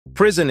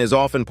Prison is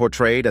often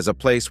portrayed as a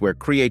place where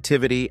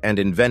creativity and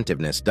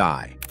inventiveness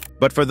die.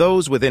 But for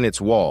those within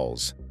its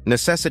walls,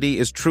 necessity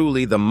is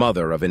truly the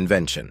mother of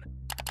invention.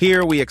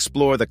 Here we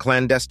explore the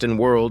clandestine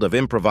world of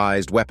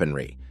improvised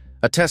weaponry,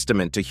 a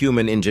testament to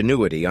human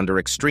ingenuity under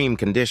extreme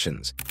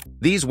conditions.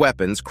 These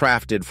weapons,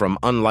 crafted from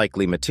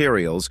unlikely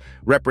materials,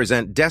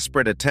 represent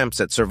desperate attempts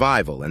at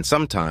survival and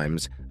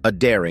sometimes a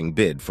daring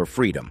bid for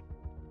freedom.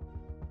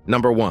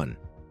 Number 1.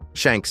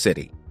 Shank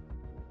City.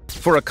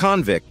 For a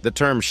convict, the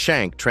term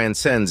shank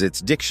transcends its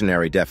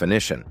dictionary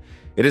definition.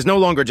 It is no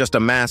longer just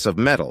a mass of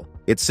metal.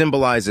 It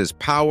symbolizes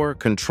power,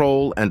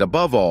 control, and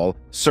above all,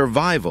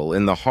 survival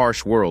in the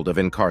harsh world of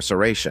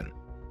incarceration.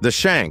 The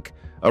shank,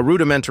 a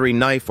rudimentary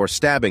knife or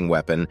stabbing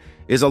weapon,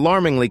 is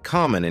alarmingly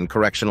common in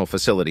correctional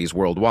facilities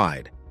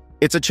worldwide.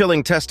 It's a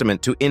chilling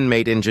testament to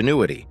inmate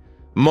ingenuity,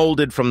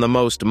 molded from the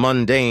most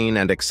mundane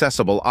and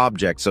accessible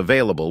objects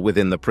available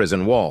within the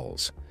prison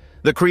walls.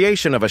 The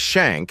creation of a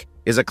shank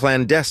is a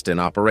clandestine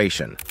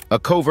operation, a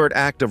covert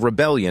act of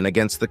rebellion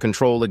against the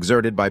control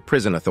exerted by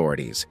prison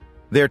authorities.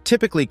 They're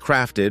typically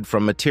crafted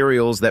from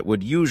materials that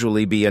would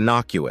usually be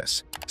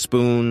innocuous: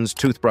 spoons,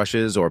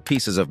 toothbrushes, or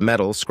pieces of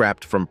metal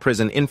scrapped from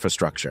prison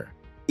infrastructure.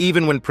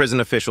 Even when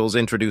prison officials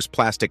introduce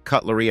plastic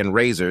cutlery and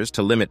razors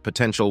to limit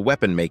potential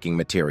weapon-making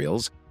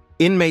materials,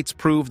 inmates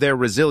prove their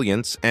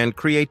resilience and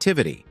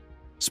creativity.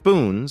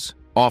 Spoons,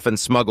 often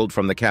smuggled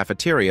from the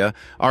cafeteria,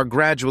 are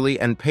gradually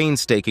and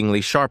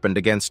painstakingly sharpened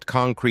against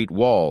concrete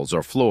walls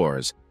or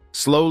floors,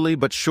 slowly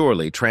but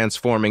surely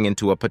transforming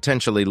into a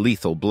potentially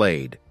lethal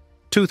blade.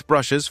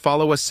 Toothbrushes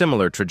follow a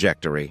similar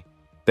trajectory.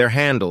 Their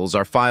handles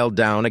are filed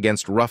down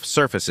against rough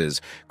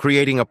surfaces,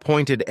 creating a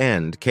pointed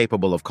end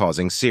capable of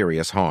causing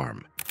serious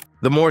harm.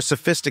 The more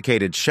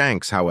sophisticated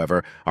shanks,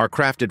 however, are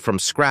crafted from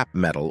scrap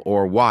metal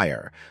or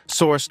wire,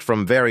 sourced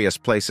from various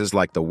places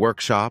like the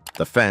workshop,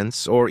 the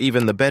fence, or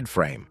even the bed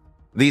frame.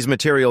 These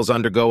materials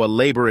undergo a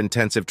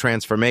labor-intensive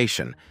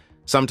transformation,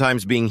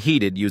 sometimes being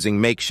heated using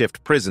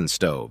makeshift prison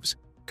stoves,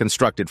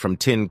 constructed from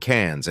tin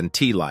cans and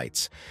tea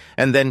lights,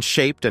 and then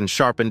shaped and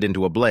sharpened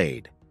into a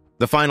blade.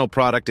 The final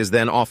product is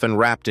then often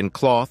wrapped in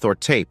cloth or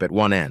tape at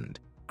one end,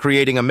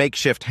 creating a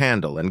makeshift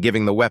handle and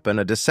giving the weapon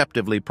a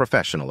deceptively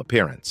professional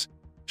appearance.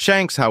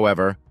 Shanks,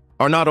 however,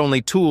 are not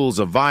only tools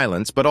of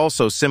violence but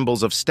also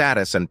symbols of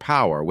status and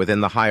power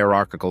within the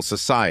hierarchical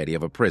society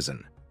of a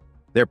prison.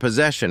 Their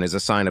possession is a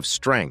sign of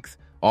strength,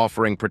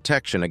 offering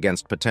protection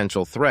against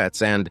potential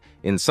threats and,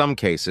 in some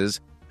cases,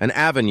 an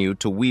avenue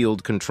to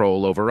wield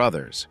control over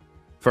others.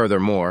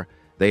 Furthermore,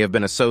 they have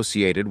been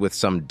associated with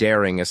some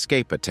daring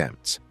escape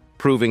attempts,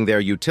 proving their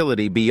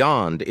utility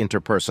beyond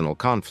interpersonal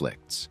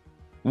conflicts.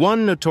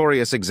 One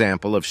notorious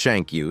example of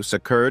shank use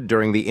occurred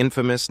during the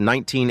infamous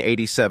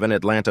 1987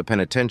 Atlanta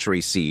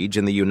penitentiary siege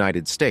in the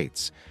United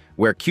States,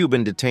 where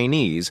Cuban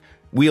detainees,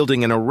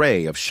 wielding an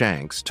array of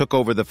shanks, took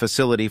over the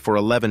facility for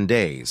 11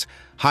 days,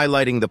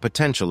 highlighting the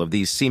potential of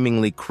these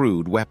seemingly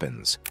crude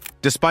weapons.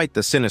 Despite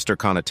the sinister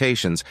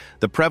connotations,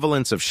 the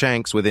prevalence of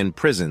shanks within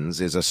prisons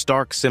is a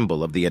stark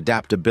symbol of the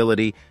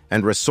adaptability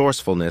and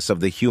resourcefulness of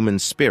the human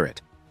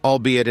spirit,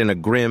 albeit in a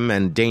grim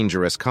and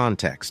dangerous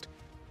context.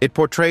 It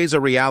portrays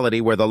a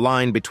reality where the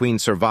line between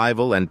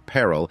survival and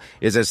peril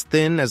is as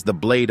thin as the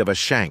blade of a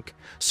shank,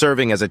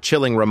 serving as a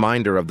chilling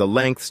reminder of the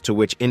lengths to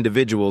which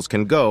individuals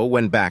can go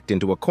when backed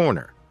into a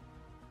corner.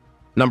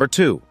 Number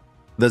 2.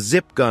 The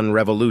zip gun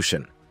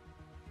revolution.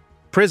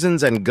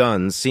 Prisons and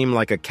guns seem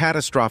like a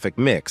catastrophic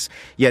mix,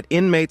 yet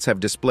inmates have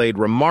displayed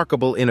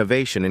remarkable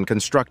innovation in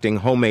constructing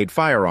homemade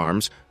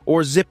firearms,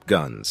 or zip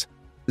guns.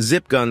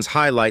 Zip guns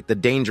highlight the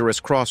dangerous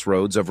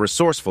crossroads of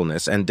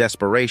resourcefulness and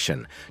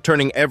desperation,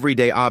 turning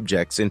everyday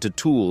objects into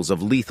tools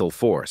of lethal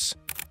force.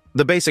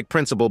 The basic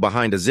principle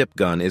behind a zip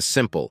gun is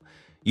simple.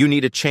 You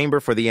need a chamber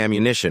for the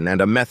ammunition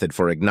and a method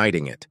for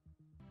igniting it.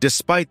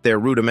 Despite their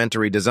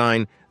rudimentary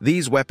design,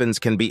 these weapons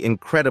can be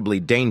incredibly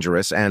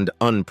dangerous and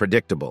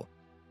unpredictable.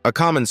 A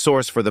common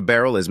source for the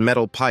barrel is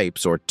metal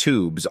pipes or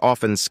tubes,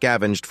 often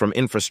scavenged from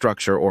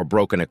infrastructure or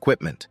broken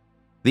equipment.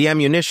 The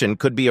ammunition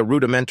could be a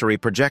rudimentary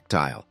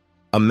projectile,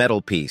 a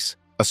metal piece,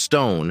 a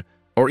stone,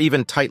 or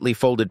even tightly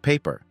folded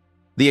paper.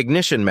 The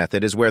ignition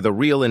method is where the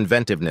real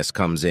inventiveness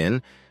comes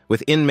in,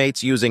 with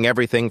inmates using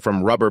everything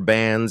from rubber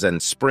bands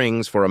and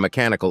springs for a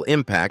mechanical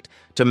impact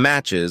to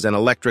matches and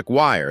electric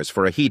wires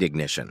for a heat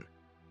ignition.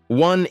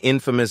 One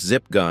infamous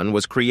zip gun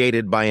was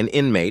created by an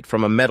inmate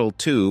from a metal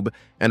tube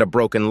and a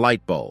broken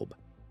light bulb.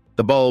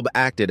 The bulb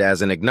acted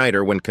as an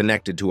igniter when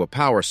connected to a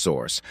power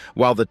source,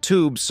 while the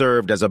tube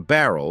served as a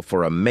barrel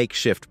for a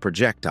makeshift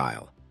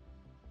projectile.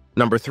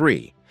 Number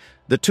 3.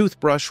 The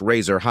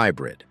toothbrush-razor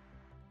hybrid.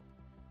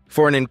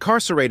 For an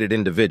incarcerated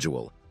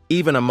individual,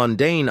 even a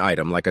mundane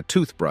item like a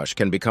toothbrush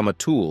can become a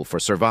tool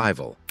for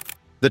survival.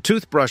 The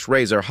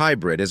toothbrush-razor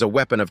hybrid is a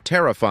weapon of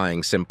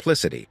terrifying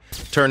simplicity,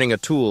 turning a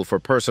tool for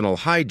personal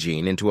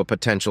hygiene into a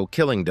potential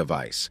killing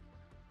device.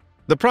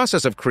 The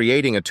process of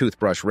creating a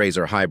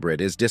toothbrush-razor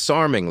hybrid is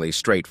disarmingly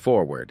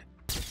straightforward.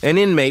 An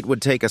inmate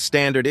would take a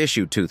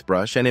standard-issue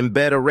toothbrush and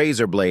embed a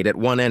razor blade at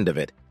one end of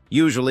it,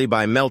 usually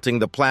by melting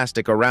the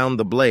plastic around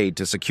the blade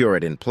to secure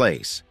it in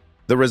place.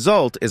 The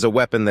result is a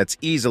weapon that's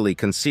easily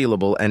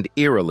concealable and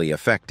eerily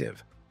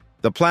effective.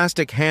 The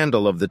plastic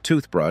handle of the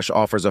toothbrush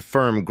offers a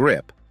firm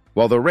grip,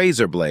 while the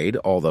razor blade,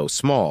 although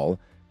small,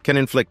 can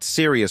inflict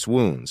serious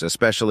wounds,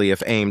 especially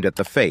if aimed at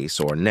the face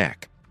or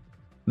neck.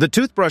 The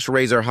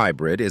toothbrush-razor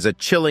hybrid is a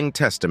chilling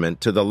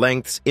testament to the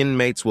lengths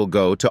inmates will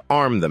go to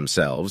arm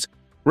themselves,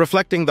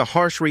 reflecting the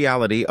harsh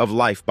reality of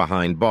life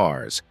behind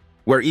bars,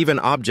 where even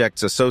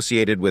objects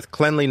associated with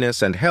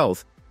cleanliness and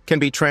health can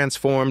be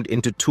transformed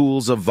into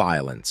tools of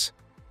violence.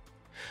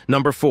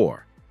 Number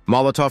 4.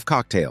 Molotov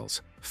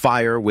cocktails.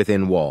 Fire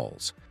within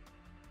walls.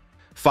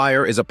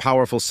 Fire is a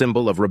powerful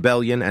symbol of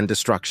rebellion and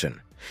destruction.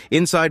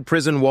 Inside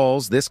prison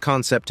walls, this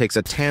concept takes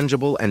a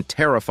tangible and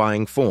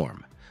terrifying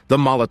form: the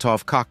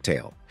Molotov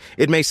cocktail.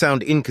 It may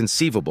sound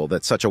inconceivable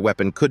that such a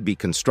weapon could be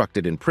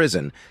constructed in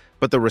prison,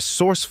 but the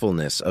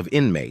resourcefulness of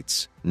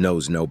inmates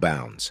knows no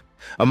bounds.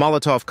 A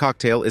Molotov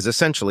cocktail is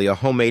essentially a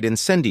homemade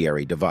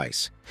incendiary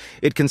device.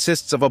 It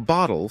consists of a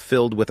bottle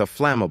filled with a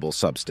flammable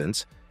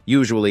substance,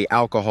 usually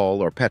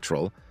alcohol or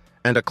petrol,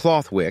 and a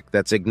cloth wick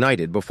that's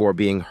ignited before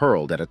being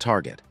hurled at a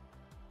target.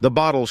 The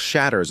bottle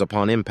shatters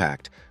upon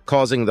impact,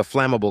 causing the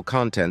flammable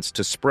contents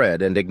to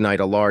spread and ignite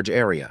a large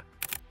area.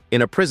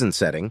 In a prison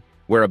setting,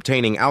 where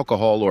obtaining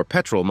alcohol or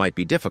petrol might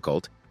be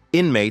difficult,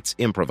 inmates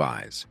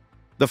improvise.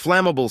 The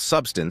flammable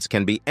substance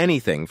can be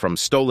anything from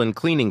stolen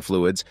cleaning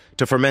fluids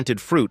to fermented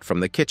fruit from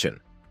the kitchen.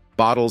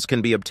 Bottles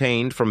can be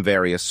obtained from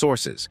various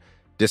sources: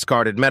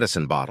 discarded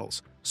medicine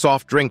bottles,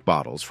 soft drink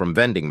bottles from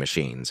vending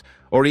machines,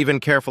 or even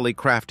carefully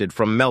crafted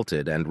from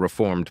melted and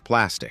reformed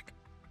plastic.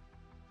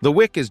 The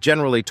wick is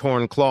generally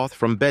torn cloth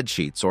from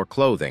bedsheets or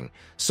clothing,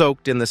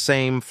 soaked in the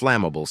same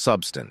flammable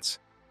substance.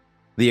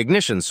 The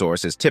ignition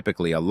source is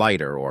typically a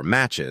lighter or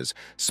matches,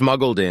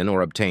 smuggled in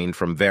or obtained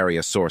from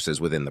various sources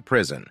within the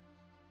prison.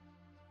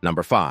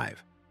 Number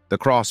 5. The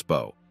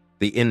crossbow,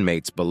 the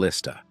inmate's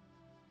ballista.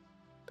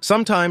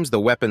 Sometimes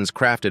the weapons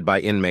crafted by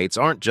inmates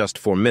aren't just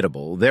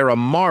formidable, they're a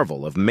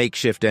marvel of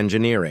makeshift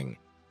engineering.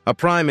 A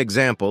prime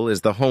example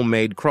is the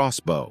homemade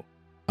crossbow.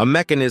 A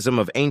mechanism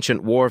of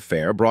ancient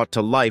warfare brought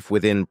to life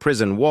within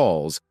prison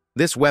walls,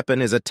 this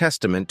weapon is a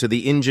testament to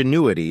the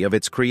ingenuity of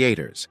its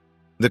creators.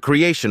 The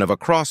creation of a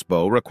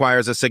crossbow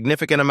requires a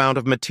significant amount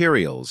of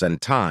materials and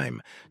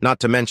time, not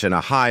to mention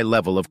a high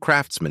level of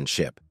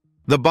craftsmanship.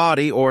 The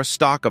body or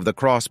stock of the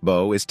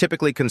crossbow is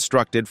typically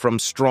constructed from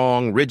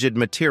strong, rigid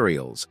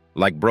materials,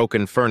 like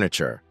broken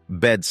furniture,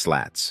 bed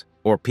slats,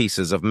 or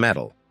pieces of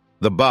metal.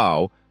 The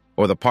bow,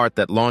 or the part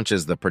that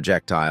launches the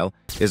projectile,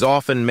 is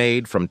often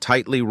made from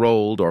tightly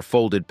rolled or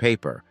folded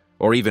paper,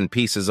 or even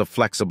pieces of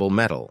flexible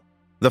metal.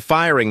 The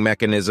firing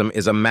mechanism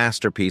is a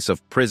masterpiece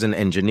of prison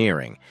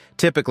engineering,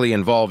 typically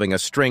involving a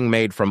string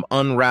made from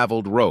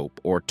unraveled rope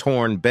or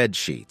torn bed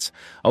sheets,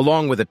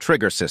 along with a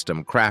trigger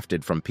system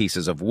crafted from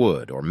pieces of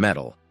wood or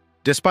metal.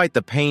 Despite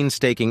the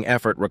painstaking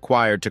effort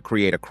required to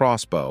create a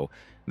crossbow,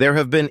 there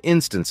have been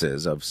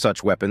instances of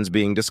such weapons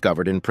being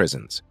discovered in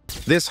prisons.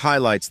 This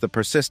highlights the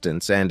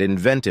persistence and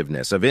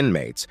inventiveness of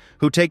inmates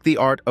who take the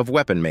art of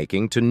weapon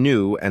making to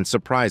new and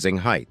surprising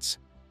heights.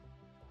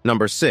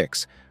 Number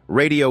 6.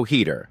 Radio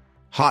heater,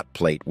 hot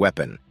plate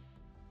weapon.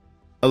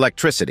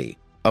 Electricity,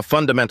 a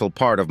fundamental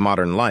part of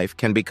modern life,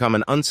 can become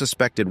an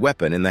unsuspected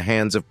weapon in the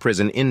hands of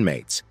prison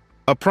inmates.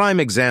 A prime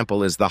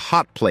example is the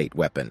hot plate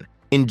weapon,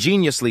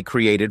 ingeniously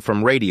created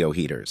from radio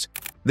heaters.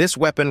 This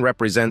weapon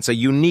represents a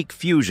unique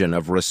fusion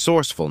of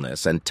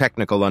resourcefulness and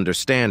technical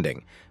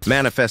understanding,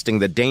 manifesting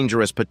the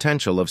dangerous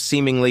potential of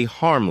seemingly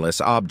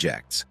harmless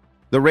objects.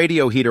 The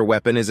radio heater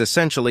weapon is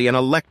essentially an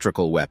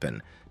electrical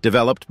weapon,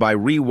 developed by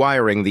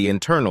rewiring the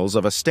internals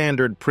of a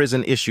standard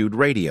prison-issued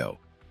radio.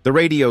 The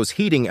radio's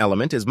heating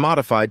element is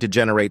modified to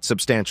generate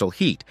substantial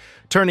heat,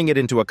 turning it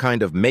into a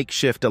kind of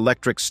makeshift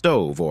electric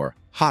stove or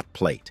hot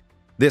plate.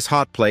 This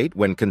hot plate,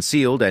 when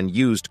concealed and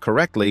used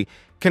correctly,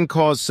 can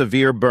cause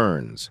severe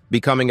burns,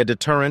 becoming a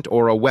deterrent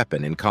or a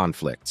weapon in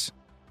conflicts.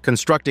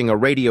 Constructing a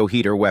radio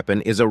heater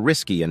weapon is a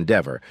risky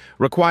endeavor,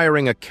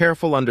 requiring a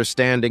careful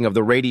understanding of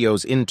the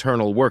radio's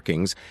internal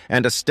workings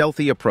and a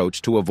stealthy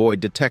approach to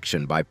avoid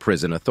detection by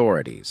prison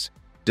authorities.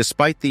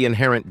 Despite the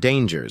inherent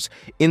dangers,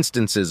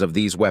 instances of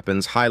these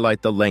weapons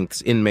highlight the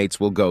lengths inmates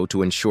will go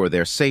to ensure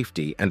their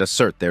safety and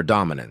assert their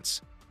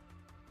dominance.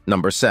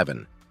 Number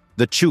 7.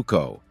 The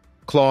chuko,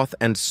 cloth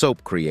and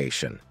soap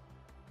creation.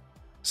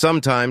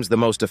 Sometimes the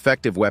most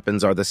effective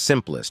weapons are the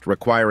simplest,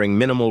 requiring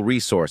minimal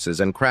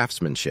resources and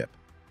craftsmanship.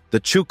 The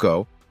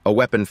chuko, a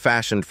weapon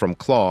fashioned from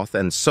cloth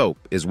and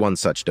soap, is one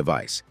such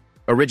device.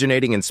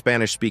 Originating in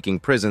Spanish-speaking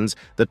prisons,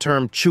 the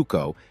term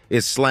chuko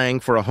is slang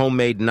for a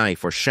homemade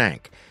knife or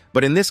shank,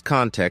 but in this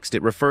context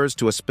it refers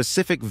to a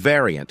specific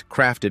variant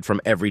crafted from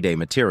everyday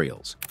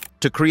materials.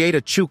 To create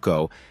a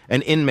chuko,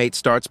 an inmate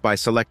starts by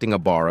selecting a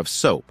bar of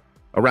soap,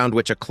 around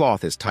which a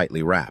cloth is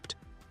tightly wrapped.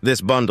 This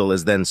bundle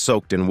is then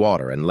soaked in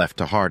water and left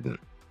to harden.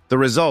 The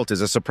result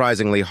is a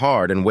surprisingly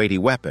hard and weighty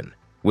weapon,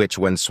 which,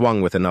 when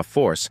swung with enough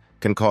force,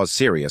 can cause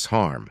serious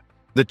harm.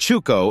 The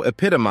chuko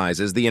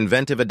epitomizes the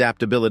inventive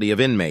adaptability of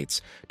inmates,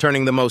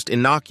 turning the most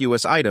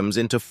innocuous items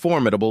into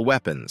formidable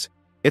weapons.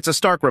 It's a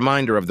stark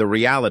reminder of the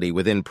reality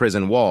within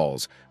prison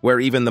walls, where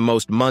even the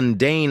most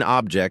mundane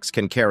objects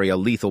can carry a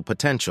lethal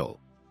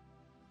potential.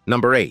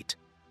 Number 8.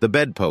 The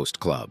Bedpost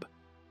Club.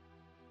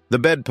 The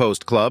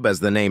bedpost club,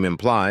 as the name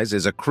implies,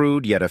 is a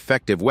crude yet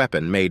effective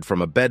weapon made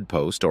from a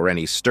bedpost or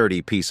any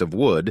sturdy piece of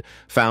wood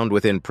found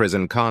within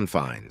prison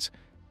confines.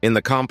 In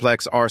the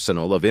complex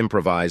arsenal of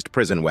improvised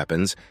prison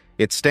weapons,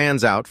 it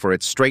stands out for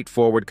its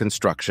straightforward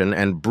construction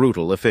and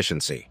brutal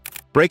efficiency.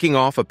 Breaking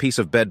off a piece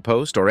of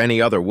bedpost or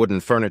any other wooden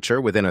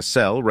furniture within a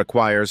cell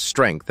requires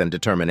strength and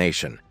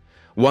determination.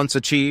 Once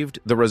achieved,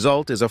 the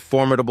result is a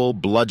formidable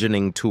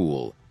bludgeoning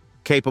tool,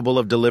 capable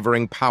of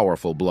delivering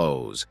powerful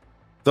blows.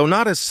 Though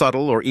not as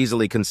subtle or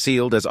easily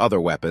concealed as other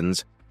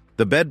weapons,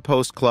 the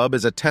bedpost club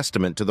is a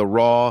testament to the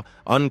raw,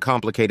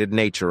 uncomplicated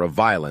nature of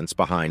violence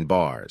behind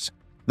bars.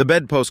 The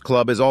bedpost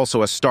club is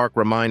also a stark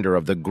reminder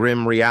of the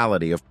grim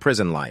reality of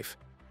prison life.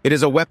 It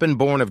is a weapon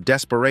born of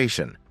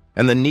desperation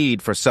and the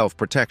need for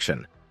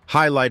self-protection,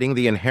 highlighting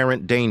the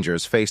inherent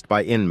dangers faced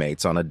by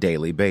inmates on a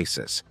daily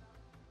basis.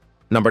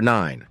 Number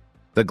 9.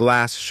 The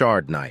glass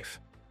shard knife.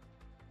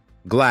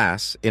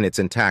 Glass, in its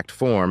intact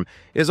form,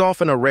 is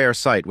often a rare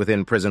sight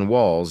within prison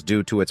walls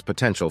due to its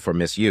potential for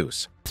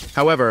misuse.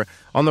 However,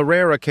 on the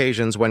rare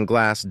occasions when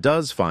glass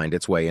does find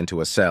its way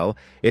into a cell,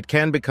 it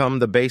can become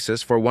the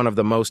basis for one of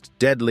the most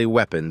deadly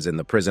weapons in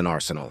the prison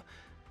arsenal,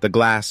 the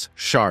glass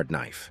shard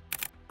knife.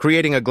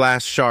 Creating a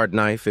glass shard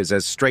knife is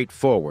as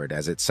straightforward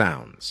as it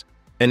sounds.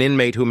 An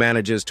inmate who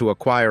manages to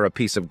acquire a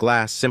piece of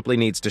glass simply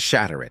needs to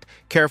shatter it,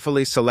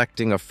 carefully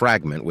selecting a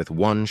fragment with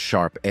one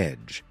sharp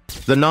edge.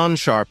 The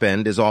non-sharp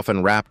end is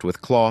often wrapped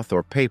with cloth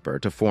or paper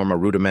to form a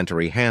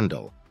rudimentary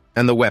handle,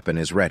 and the weapon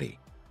is ready.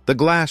 The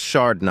glass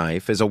shard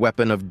knife is a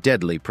weapon of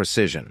deadly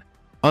precision.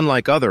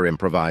 Unlike other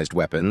improvised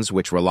weapons,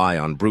 which rely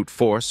on brute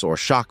force or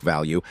shock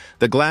value,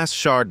 the glass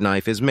shard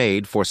knife is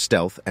made for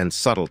stealth and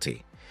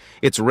subtlety.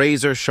 Its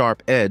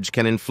razor-sharp edge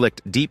can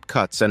inflict deep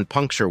cuts and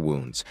puncture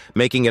wounds,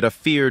 making it a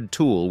feared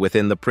tool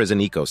within the prison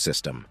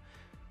ecosystem.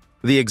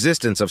 The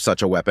existence of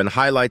such a weapon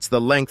highlights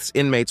the lengths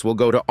inmates will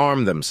go to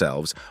arm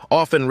themselves,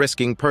 often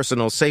risking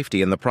personal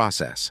safety in the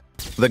process.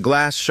 The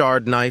glass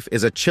shard knife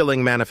is a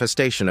chilling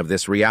manifestation of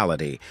this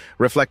reality,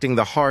 reflecting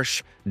the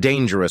harsh,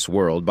 dangerous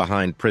world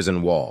behind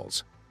prison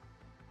walls.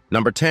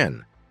 Number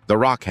 10. The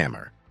rock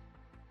hammer.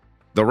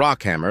 The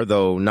rock hammer,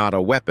 though not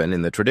a weapon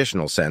in the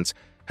traditional sense,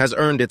 has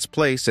earned its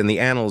place in the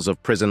annals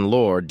of prison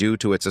lore due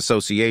to its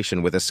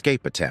association with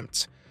escape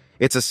attempts.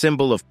 It's a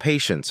symbol of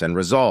patience and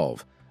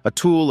resolve, a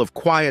tool of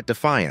quiet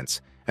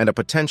defiance, and a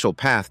potential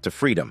path to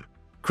freedom.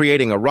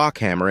 Creating a rock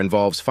hammer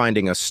involves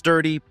finding a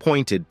sturdy,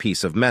 pointed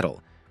piece of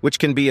metal, which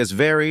can be as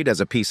varied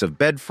as a piece of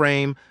bed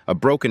frame, a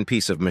broken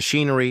piece of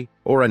machinery,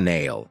 or a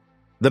nail.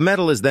 The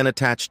metal is then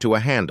attached to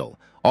a handle,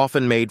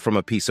 often made from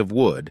a piece of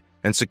wood,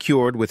 and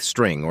secured with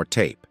string or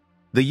tape.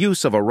 The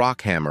use of a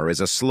rock hammer is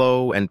a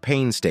slow and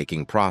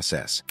painstaking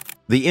process.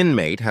 The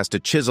inmate has to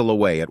chisel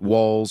away at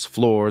walls,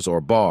 floors, or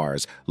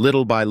bars,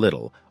 little by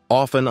little,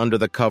 often under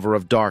the cover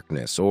of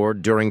darkness or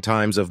during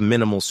times of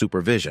minimal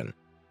supervision.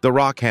 The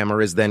rock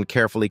hammer is then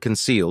carefully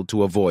concealed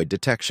to avoid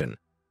detection.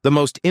 The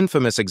most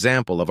infamous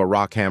example of a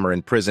rock hammer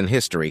in prison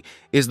history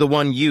is the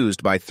one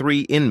used by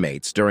 3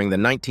 inmates during the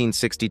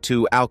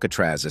 1962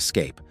 Alcatraz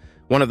escape,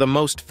 one of the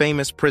most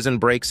famous prison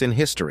breaks in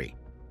history.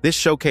 This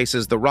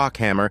showcases the rock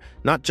hammer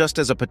not just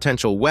as a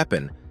potential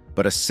weapon,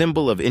 but a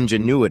symbol of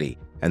ingenuity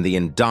and the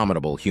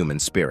indomitable human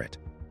spirit.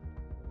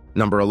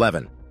 Number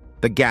 11.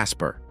 The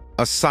gasper,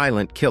 a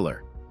silent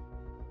killer.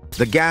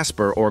 The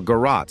gasper or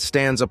garrote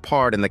stands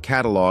apart in the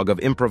catalog of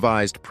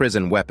improvised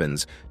prison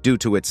weapons due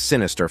to its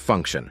sinister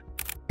function.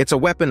 It's a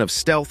weapon of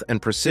stealth and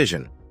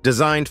precision,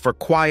 designed for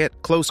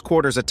quiet,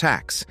 close-quarters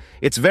attacks,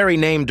 its very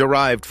name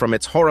derived from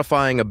its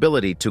horrifying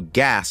ability to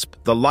gasp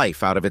the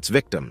life out of its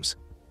victims.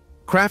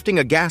 Crafting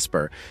a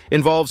gasper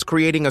involves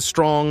creating a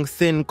strong,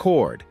 thin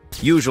cord,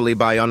 usually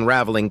by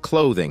unraveling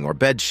clothing or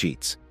bed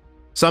sheets.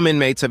 Some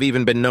inmates have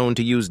even been known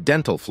to use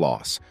dental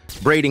floss,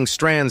 braiding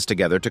strands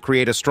together to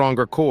create a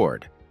stronger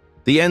cord.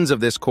 The ends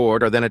of this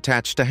cord are then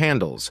attached to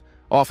handles,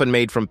 often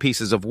made from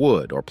pieces of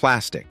wood or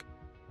plastic.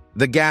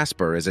 The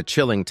gasper is a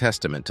chilling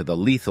testament to the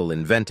lethal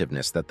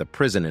inventiveness that the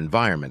prison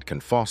environment can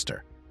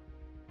foster.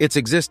 Its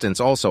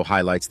existence also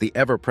highlights the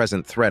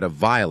ever-present threat of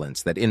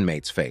violence that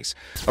inmates face,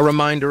 a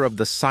reminder of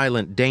the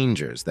silent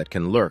dangers that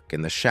can lurk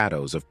in the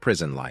shadows of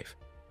prison life.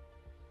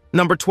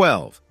 Number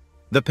 12.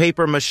 The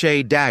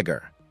papier-mâché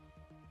dagger.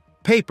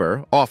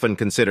 Paper, often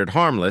considered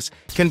harmless,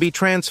 can be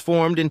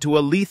transformed into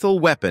a lethal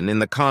weapon in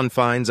the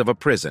confines of a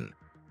prison.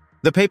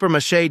 The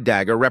papier-mâché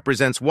dagger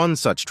represents one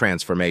such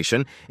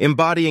transformation,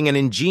 embodying an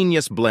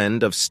ingenious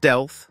blend of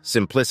stealth,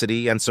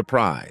 simplicity, and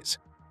surprise.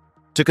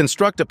 To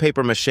construct a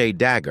papier-mâché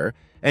dagger,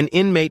 an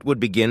inmate would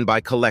begin by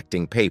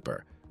collecting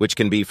paper, which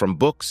can be from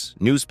books,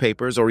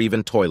 newspapers, or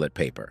even toilet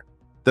paper.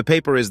 The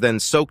paper is then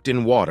soaked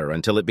in water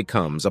until it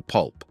becomes a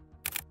pulp.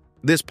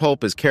 This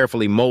pulp is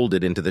carefully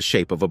molded into the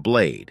shape of a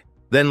blade,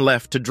 then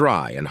left to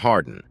dry and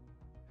harden.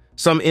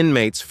 Some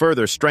inmates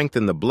further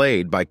strengthen the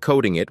blade by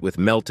coating it with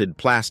melted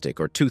plastic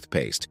or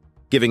toothpaste,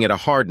 giving it a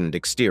hardened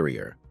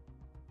exterior.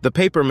 The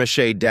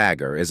papier-mâché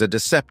dagger is a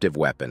deceptive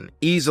weapon,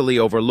 easily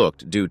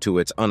overlooked due to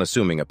its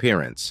unassuming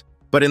appearance.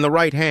 But in the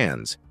right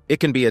hands, it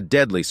can be a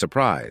deadly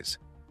surprise.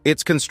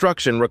 Its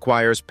construction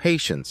requires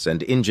patience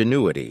and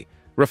ingenuity,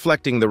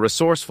 reflecting the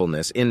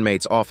resourcefulness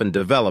inmates often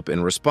develop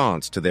in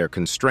response to their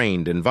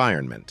constrained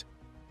environment.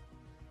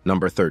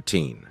 Number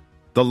 13.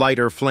 The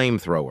lighter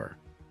flamethrower.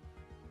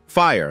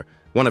 Fire,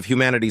 one of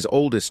humanity's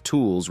oldest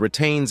tools,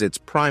 retains its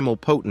primal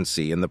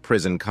potency in the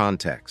prison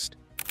context.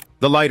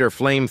 The lighter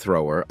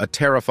flamethrower, a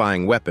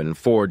terrifying weapon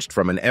forged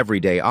from an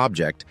everyday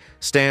object,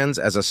 stands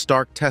as a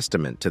stark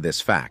testament to this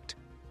fact.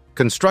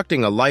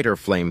 Constructing a lighter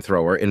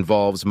flamethrower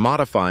involves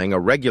modifying a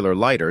regular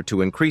lighter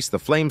to increase the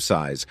flame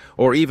size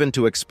or even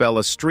to expel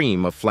a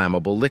stream of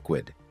flammable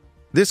liquid.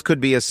 This could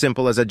be as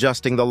simple as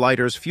adjusting the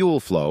lighter's fuel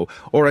flow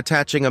or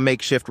attaching a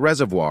makeshift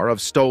reservoir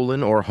of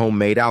stolen or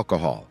homemade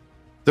alcohol.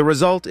 The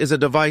result is a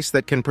device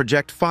that can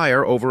project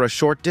fire over a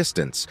short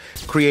distance,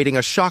 creating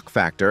a shock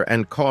factor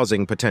and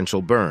causing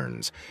potential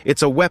burns.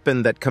 It's a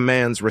weapon that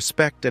commands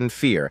respect and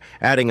fear,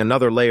 adding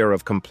another layer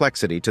of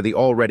complexity to the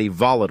already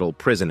volatile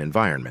prison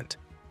environment.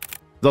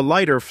 The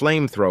lighter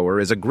flamethrower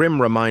is a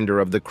grim reminder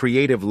of the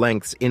creative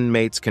lengths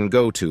inmates can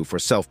go to for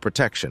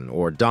self-protection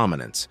or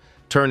dominance,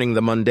 turning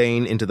the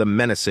mundane into the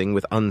menacing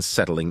with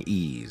unsettling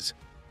ease.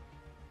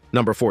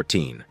 Number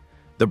 14.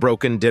 The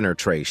broken dinner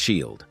tray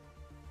shield.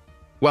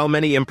 While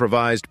many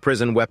improvised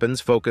prison weapons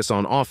focus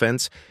on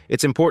offense,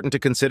 it's important to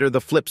consider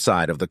the flip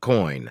side of the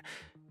coin: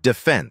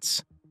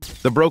 defense.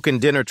 The broken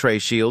dinner tray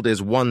shield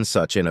is one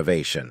such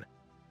innovation.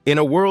 In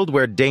a world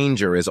where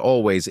danger is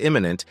always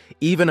imminent,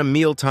 even a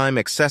mealtime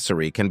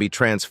accessory can be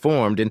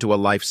transformed into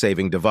a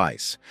life-saving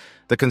device.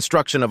 The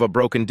construction of a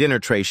broken dinner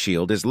tray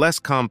shield is less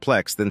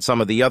complex than some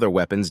of the other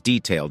weapons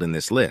detailed in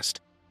this list.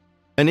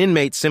 An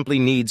inmate simply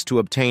needs to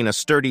obtain a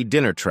sturdy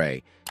dinner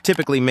tray,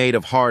 typically made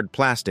of hard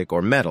plastic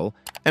or metal,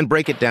 and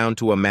break it down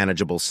to a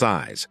manageable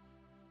size.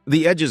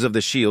 The edges of the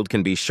shield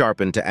can be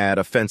sharpened to add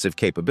offensive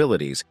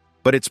capabilities,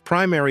 but its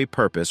primary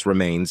purpose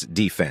remains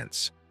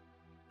defense.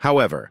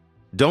 However,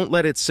 don't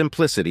let its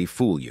simplicity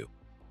fool you.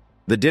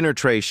 The dinner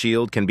tray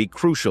shield can be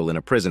crucial in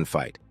a prison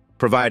fight,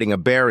 providing a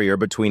barrier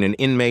between an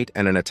inmate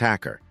and an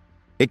attacker.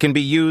 It can be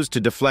used to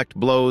deflect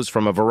blows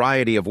from a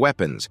variety of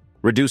weapons,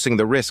 reducing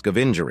the risk of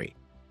injury.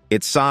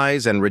 Its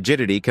size and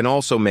rigidity can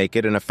also make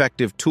it an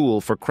effective tool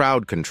for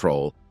crowd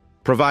control,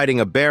 providing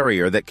a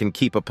barrier that can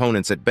keep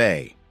opponents at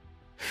bay.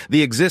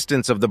 The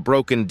existence of the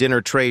broken dinner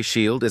tray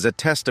shield is a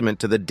testament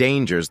to the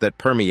dangers that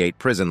permeate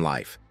prison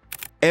life.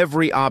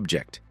 Every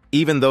object,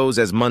 even those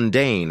as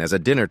mundane as a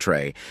dinner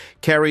tray,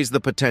 carries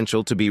the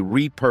potential to be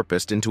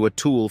repurposed into a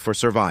tool for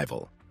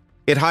survival.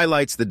 It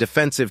highlights the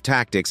defensive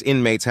tactics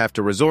inmates have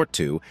to resort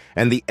to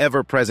and the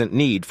ever-present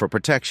need for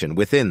protection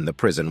within the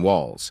prison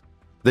walls.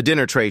 The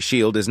dinner tray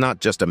shield is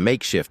not just a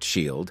makeshift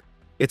shield.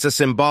 It's a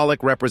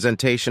symbolic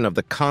representation of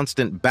the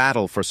constant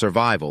battle for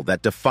survival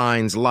that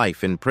defines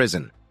life in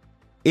prison.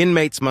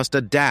 Inmates must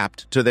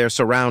adapt to their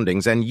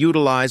surroundings and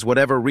utilize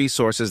whatever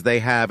resources they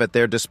have at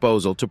their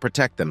disposal to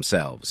protect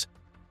themselves.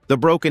 The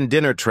broken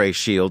dinner tray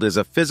shield is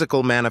a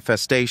physical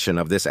manifestation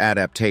of this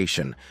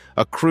adaptation,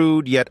 a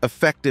crude yet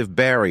effective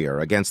barrier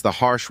against the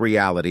harsh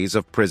realities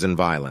of prison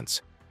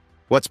violence.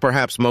 What's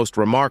perhaps most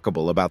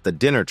remarkable about the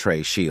dinner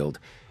tray shield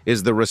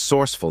is the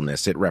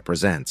resourcefulness it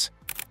represents.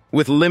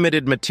 With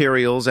limited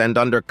materials and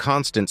under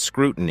constant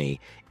scrutiny,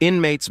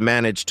 inmates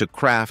manage to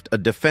craft a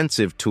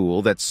defensive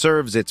tool that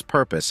serves its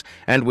purpose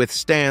and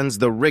withstands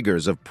the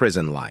rigors of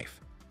prison life.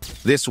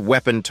 This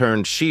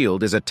weapon-turned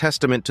shield is a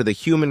testament to the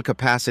human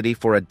capacity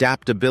for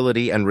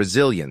adaptability and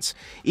resilience,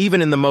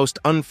 even in the most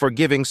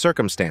unforgiving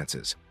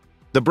circumstances.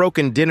 The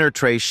broken dinner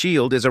tray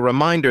shield is a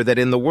reminder that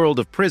in the world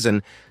of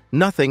prison,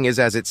 nothing is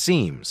as it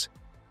seems.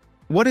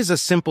 What is a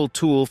simple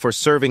tool for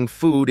serving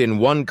food in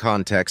one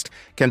context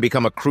can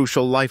become a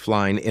crucial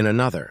lifeline in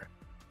another.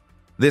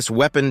 This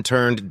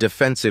weapon-turned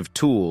defensive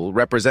tool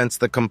represents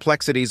the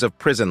complexities of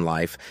prison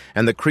life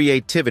and the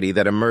creativity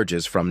that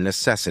emerges from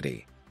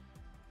necessity.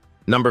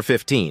 Number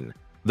 15.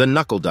 The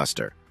knuckle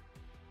duster.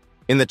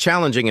 In the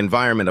challenging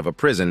environment of a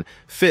prison,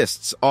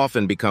 fists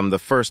often become the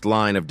first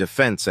line of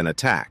defense and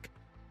attack.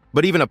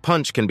 But even a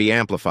punch can be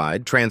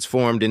amplified,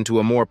 transformed into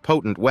a more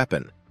potent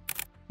weapon.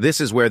 This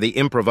is where the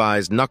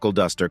improvised knuckle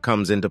duster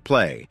comes into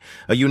play,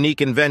 a unique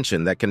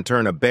invention that can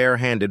turn a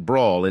bare-handed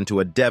brawl into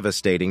a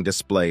devastating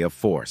display of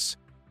force.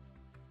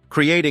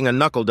 Creating a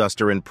knuckle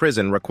duster in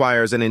prison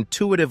requires an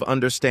intuitive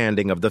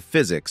understanding of the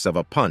physics of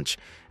a punch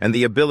and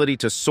the ability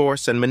to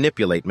source and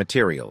manipulate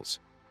materials.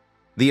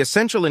 The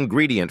essential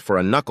ingredient for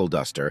a knuckle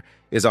duster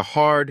is a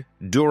hard,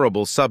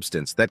 durable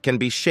substance that can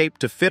be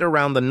shaped to fit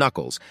around the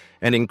knuckles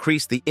and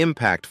increase the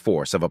impact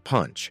force of a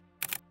punch.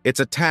 It's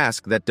a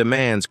task that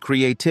demands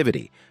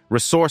creativity,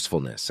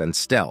 resourcefulness, and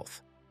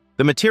stealth.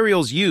 The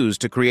materials used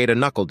to create a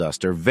knuckle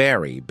duster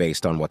vary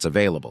based on what's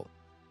available.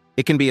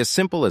 It can be as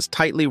simple as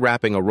tightly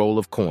wrapping a roll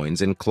of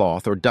coins in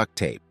cloth or duct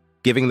tape,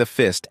 giving the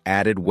fist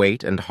added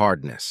weight and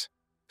hardness.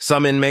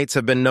 Some inmates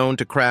have been known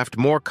to craft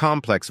more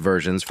complex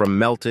versions from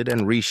melted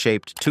and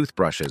reshaped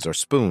toothbrushes or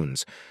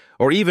spoons,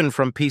 or even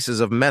from pieces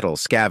of metal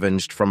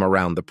scavenged from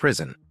around the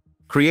prison.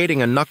 Creating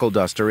a knuckle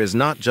duster is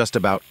not just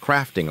about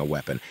crafting a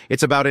weapon,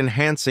 it's about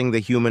enhancing the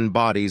human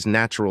body's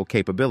natural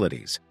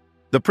capabilities.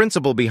 The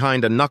principle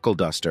behind a knuckle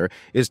duster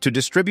is to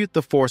distribute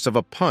the force of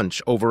a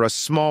punch over a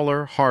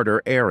smaller,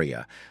 harder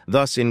area,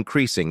 thus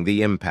increasing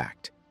the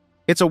impact.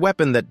 It's a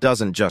weapon that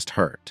doesn't just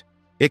hurt.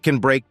 It can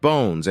break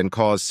bones and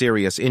cause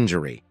serious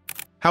injury.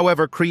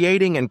 However,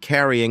 creating and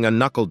carrying a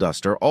knuckle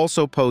duster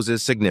also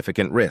poses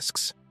significant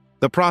risks.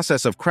 The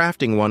process of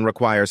crafting one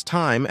requires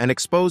time and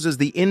exposes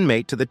the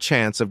inmate to the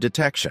chance of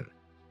detection.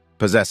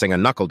 Possessing a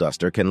knuckle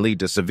duster can lead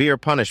to severe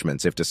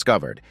punishments if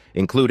discovered,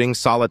 including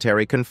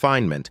solitary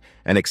confinement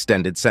and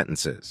extended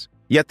sentences.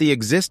 Yet the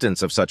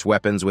existence of such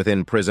weapons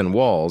within prison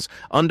walls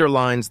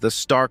underlines the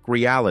stark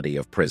reality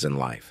of prison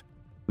life.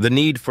 The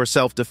need for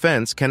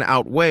self-defense can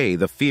outweigh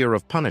the fear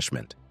of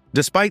punishment.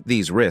 Despite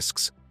these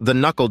risks, the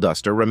knuckle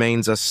duster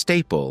remains a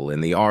staple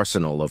in the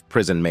arsenal of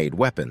prison-made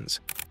weapons.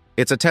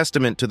 It's a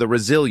testament to the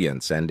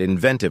resilience and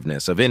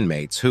inventiveness of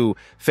inmates who,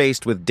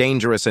 faced with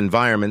dangerous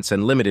environments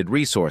and limited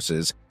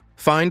resources,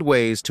 find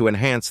ways to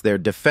enhance their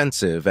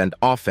defensive and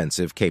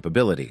offensive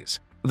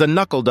capabilities. The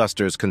knuckle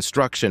duster's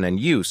construction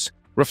and use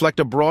reflect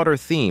a broader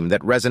theme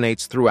that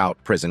resonates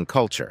throughout prison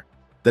culture: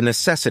 the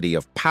necessity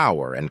of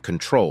power and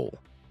control.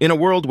 In a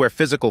world where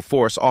physical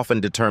force often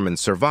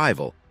determines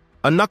survival,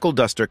 a knuckle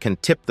duster can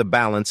tip the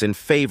balance in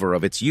favor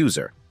of its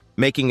user,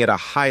 making it a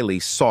highly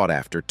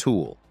sought-after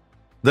tool.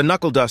 The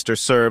knuckle duster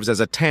serves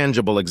as a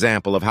tangible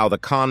example of how the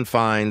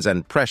confines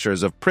and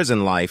pressures of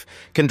prison life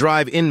can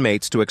drive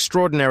inmates to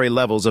extraordinary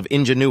levels of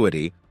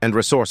ingenuity and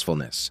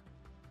resourcefulness.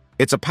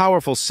 It's a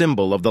powerful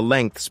symbol of the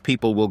lengths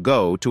people will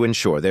go to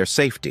ensure their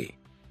safety.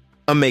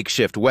 A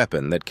makeshift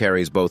weapon that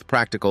carries both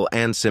practical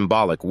and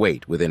symbolic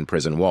weight within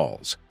prison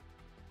walls.